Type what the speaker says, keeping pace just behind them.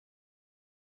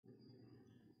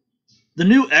The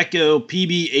new Echo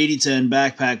PB-8010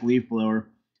 backpack leaf blower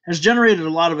has generated a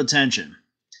lot of attention,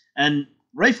 and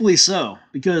rightfully so,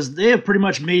 because they have pretty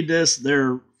much made this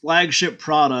their flagship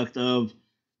product of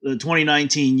the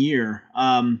 2019 year.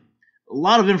 A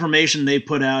lot of information they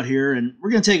put out here, and we're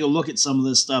going to take a look at some of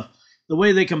this stuff, the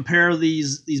way they compare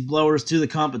these blowers to the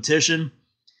competition.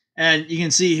 And you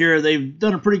can see here they've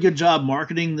done a pretty good job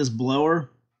marketing this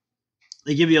blower.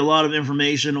 They give you a lot of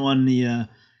information on the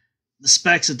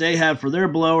specs that they have for their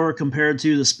blower compared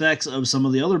to the specs of some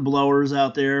of the other blowers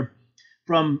out there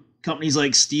from companies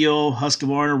like Steel,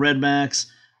 Husqvarna, Redmax,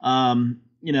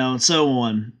 and so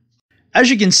on. As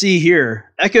you can see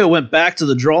here, Echo went back to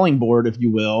the drawing board, if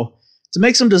you will, to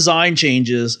make some design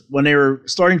changes when they were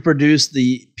starting to produce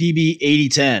the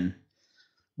PB-8010.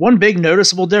 One big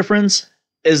noticeable difference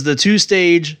is the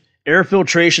two-stage air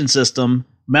filtration system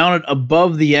mounted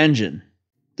above the engine.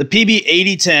 The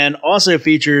PB-8010 also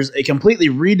features a completely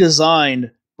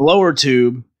redesigned blower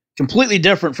tube, completely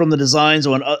different from the designs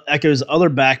on Echo's other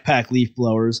backpack leaf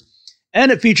blowers,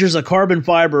 and it features a carbon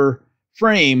fiber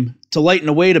frame to lighten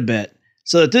the weight a bit,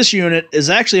 so that this unit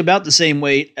is actually about the same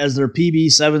weight as their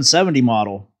PB-770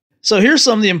 model. So here's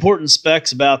some of the important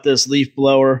specs about this leaf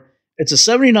blower. It's a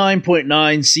 79.9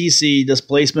 cc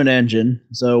displacement engine,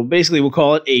 so basically we'll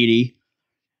call it 80.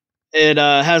 It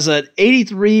has an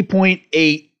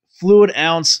 83.8 fluid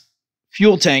ounce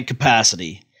fuel tank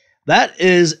capacity. That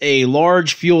is a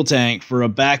large fuel tank for a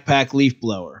backpack leaf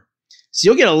blower. So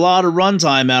you'll get a lot of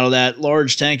runtime out of that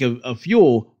large tank of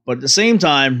fuel, but at the same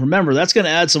time, remember, that's going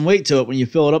to add some weight to it when you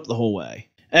fill it up the whole way.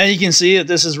 And you can see that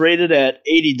this is rated at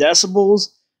 80 decibels,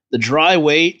 the dry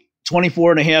weight,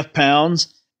 24.5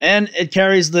 pounds, and it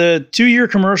carries the 2-year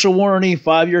commercial warranty,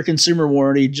 5-year consumer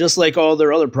warranty, just like all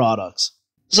their other products.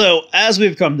 So, as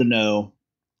we've come to know,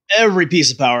 every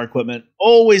piece of power equipment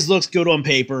always looks good on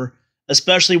paper,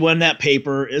 especially when that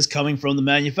paper is coming from the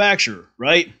manufacturer,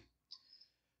 right?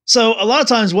 So, a lot of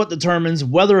times what determines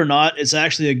whether or not it's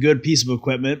actually a good piece of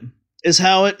equipment is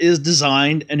how it is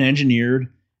designed and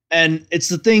engineered, and it's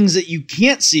the things that you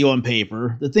can't see on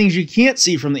paper, the things you can't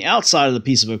see from the outside of the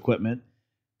piece of equipment,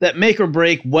 that make or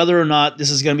break whether or not this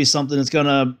is going to be something that's going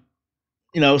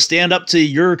to, stand up to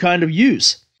your kind of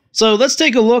use. So let's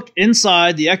take a look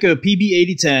inside the Echo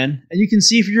PB-8010, and you can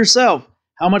see for yourself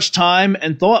how much time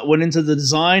and thought went into the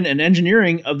design and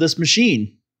engineering of this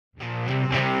machine.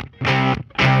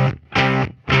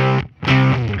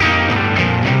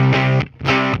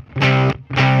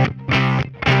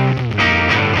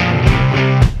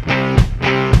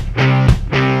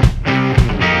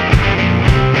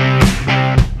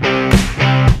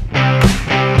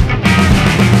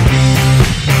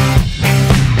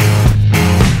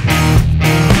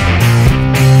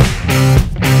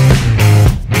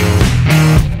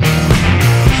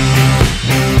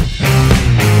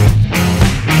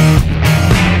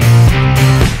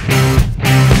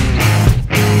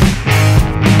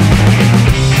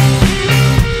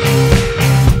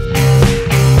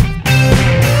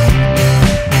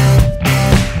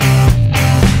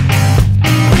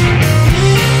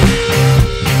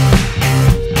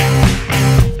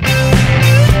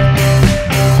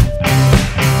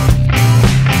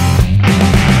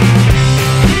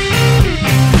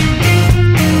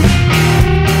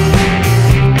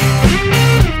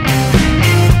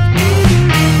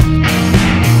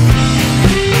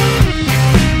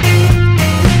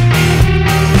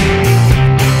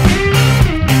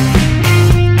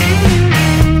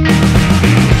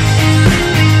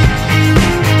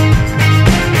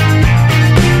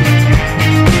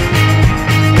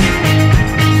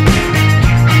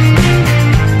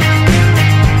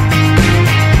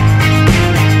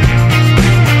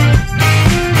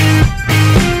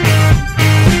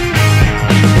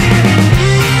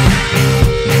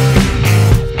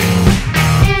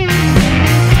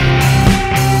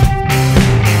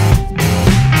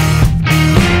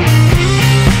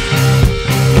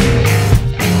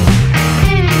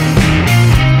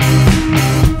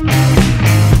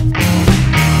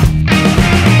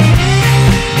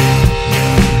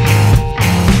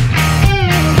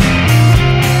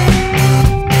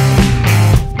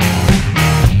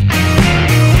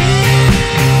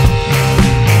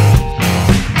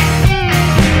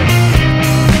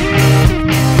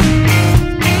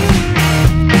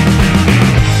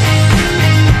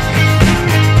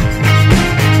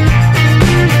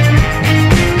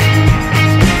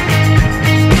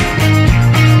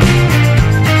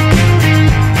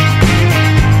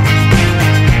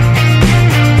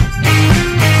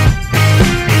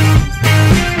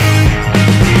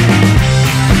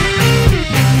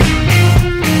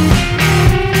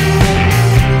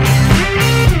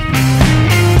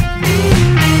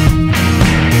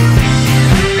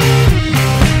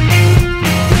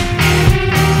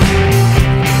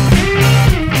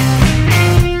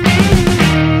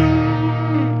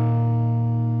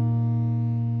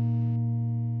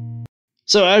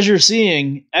 So as you're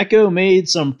seeing, Echo made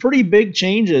some pretty big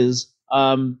changes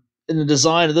in the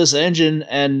design of this engine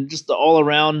and just the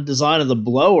all-around design of the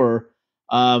blower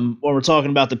when we're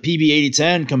talking about the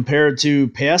PB-8010 compared to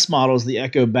past models, the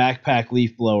Echo backpack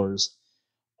leaf blowers.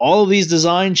 All of these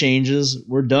design changes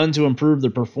were done to improve the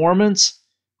performance,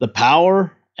 the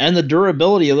power, and the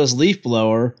durability of this leaf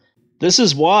blower. This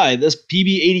is why this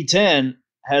PB-8010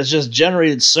 has just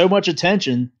generated so much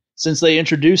attention since they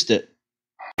introduced it.